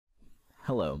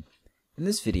Hello. In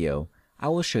this video, I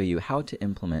will show you how to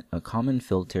implement a common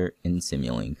filter in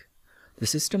Simulink. The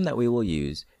system that we will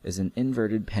use is an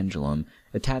inverted pendulum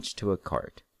attached to a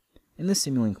cart. In the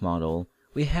Simulink model,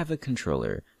 we have a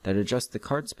controller that adjusts the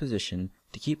cart's position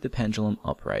to keep the pendulum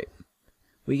upright.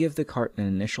 We give the cart an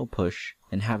initial push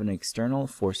and have an external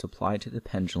force applied to the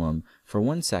pendulum for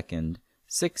 1 second,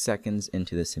 6 seconds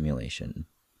into the simulation.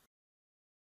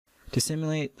 To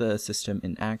simulate the system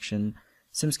in action,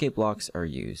 Simscape blocks are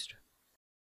used.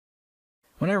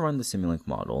 When I run the Simulink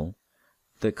model,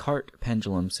 the cart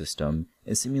pendulum system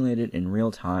is simulated in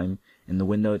real time in the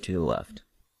window to the left.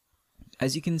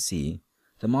 As you can see,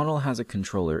 the model has a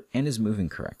controller and is moving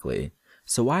correctly,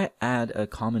 so why add a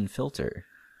common filter?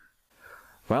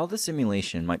 While the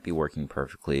simulation might be working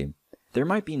perfectly, there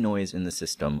might be noise in the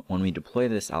system when we deploy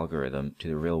this algorithm to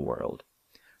the real world.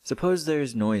 Suppose there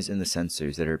is noise in the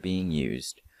sensors that are being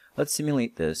used. Let's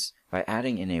simulate this by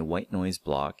adding in a white noise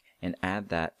block and add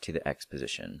that to the X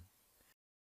position.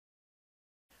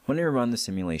 When we run the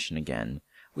simulation again,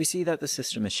 we see that the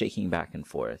system is shaking back and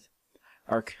forth.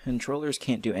 Our controllers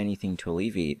can't do anything to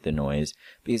alleviate the noise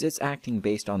because it's acting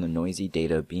based on the noisy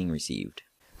data being received.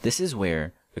 This is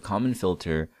where the common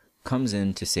filter comes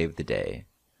in to save the day.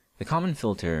 The common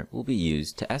filter will be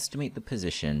used to estimate the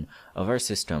position of our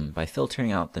system by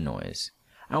filtering out the noise.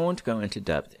 I won't go into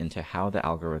depth into how the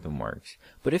algorithm works,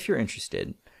 but if you're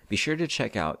interested, be sure to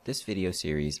check out this video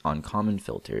series on common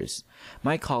filters.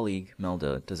 My colleague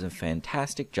Melda does a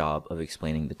fantastic job of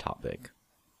explaining the topic.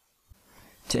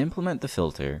 To implement the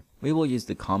filter, we will use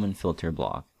the common filter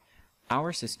block.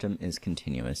 Our system is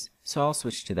continuous, so I'll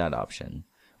switch to that option.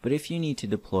 But if you need to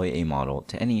deploy a model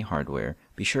to any hardware,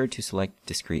 be sure to select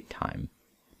discrete time.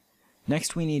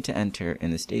 Next, we need to enter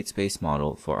in the state space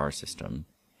model for our system.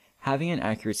 Having an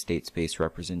accurate state space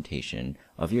representation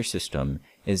of your system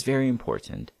is very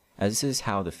important, as this is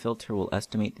how the filter will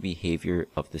estimate the behavior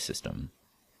of the system.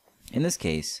 In this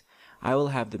case, I will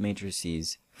have the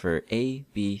matrices for A,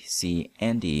 B, C,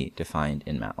 and D defined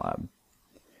in MATLAB.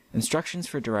 Instructions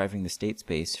for deriving the state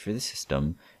space for the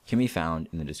system can be found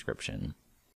in the description.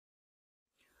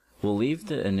 We'll leave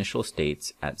the initial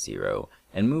states at 0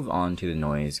 and move on to the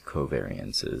noise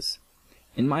covariances.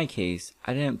 In my case,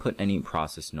 I didn't put any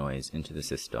process noise into the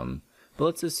system, but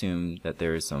let's assume that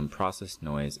there is some process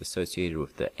noise associated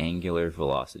with the angular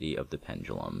velocity of the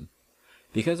pendulum.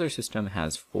 Because our system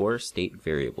has 4 state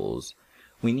variables,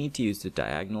 we need to use the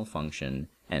diagonal function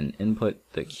and input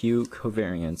the Q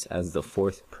covariance as the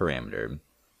 4th parameter.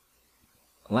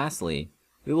 Lastly,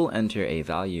 we will enter a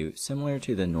value similar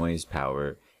to the noise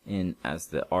power in as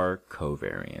the R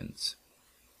covariance.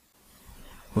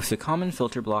 With the common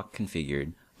filter block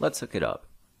configured, let's hook it up.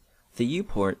 The U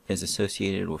port is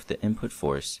associated with the input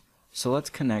force, so let's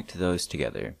connect those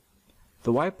together.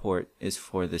 The Y port is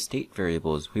for the state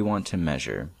variables we want to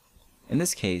measure. In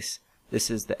this case, this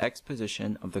is the X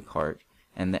position of the cart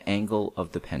and the angle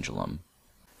of the pendulum.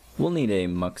 We'll need a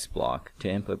MUX block to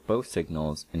input both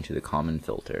signals into the common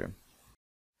filter.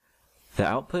 The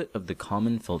output of the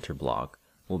common filter block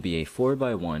will be a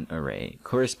 4x1 array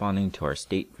corresponding to our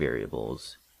state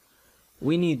variables.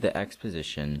 We need the X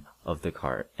position of the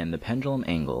cart and the pendulum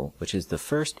angle, which is the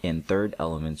first and third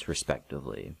elements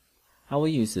respectively. I will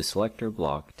use the selector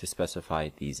block to specify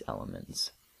these elements.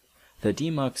 The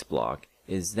demux block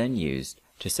is then used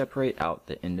to separate out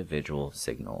the individual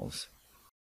signals.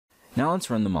 Now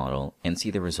let's run the model and see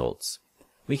the results.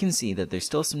 We can see that there's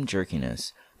still some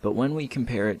jerkiness, but when we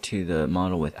compare it to the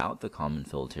model without the common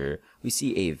filter, we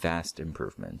see a vast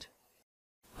improvement.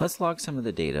 Let's log some of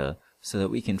the data so that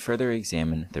we can further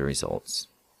examine the results.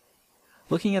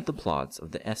 Looking at the plots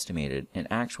of the estimated and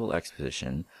actual X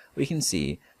position, we can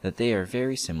see that they are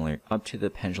very similar up to the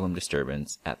pendulum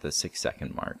disturbance at the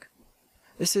 6-second mark.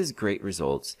 This is great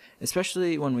results,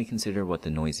 especially when we consider what the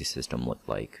noisy system looked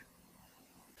like.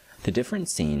 The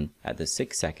difference seen at the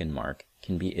 6-second mark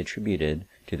can be attributed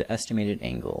to the estimated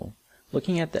angle.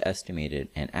 Looking at the estimated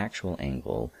and actual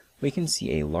angle, we can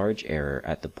see a large error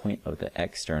at the point of the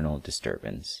external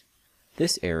disturbance.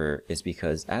 This error is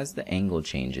because as the angle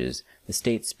changes, the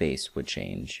state space would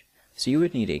change. So you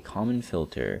would need a common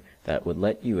filter that would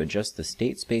let you adjust the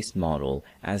state space model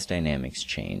as dynamics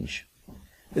change.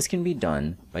 This can be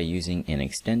done by using an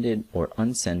extended or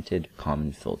unscented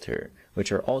common filter,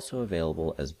 which are also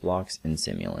available as blocks in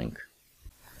Simulink.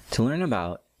 To learn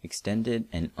about extended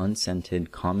and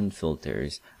unscented common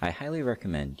filters, I highly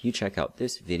recommend you check out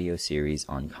this video series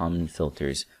on common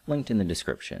filters linked in the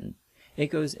description. It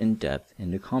goes in depth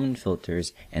into common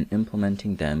filters and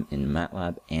implementing them in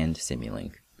MATLAB and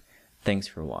Simulink. Thanks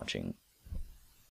for watching.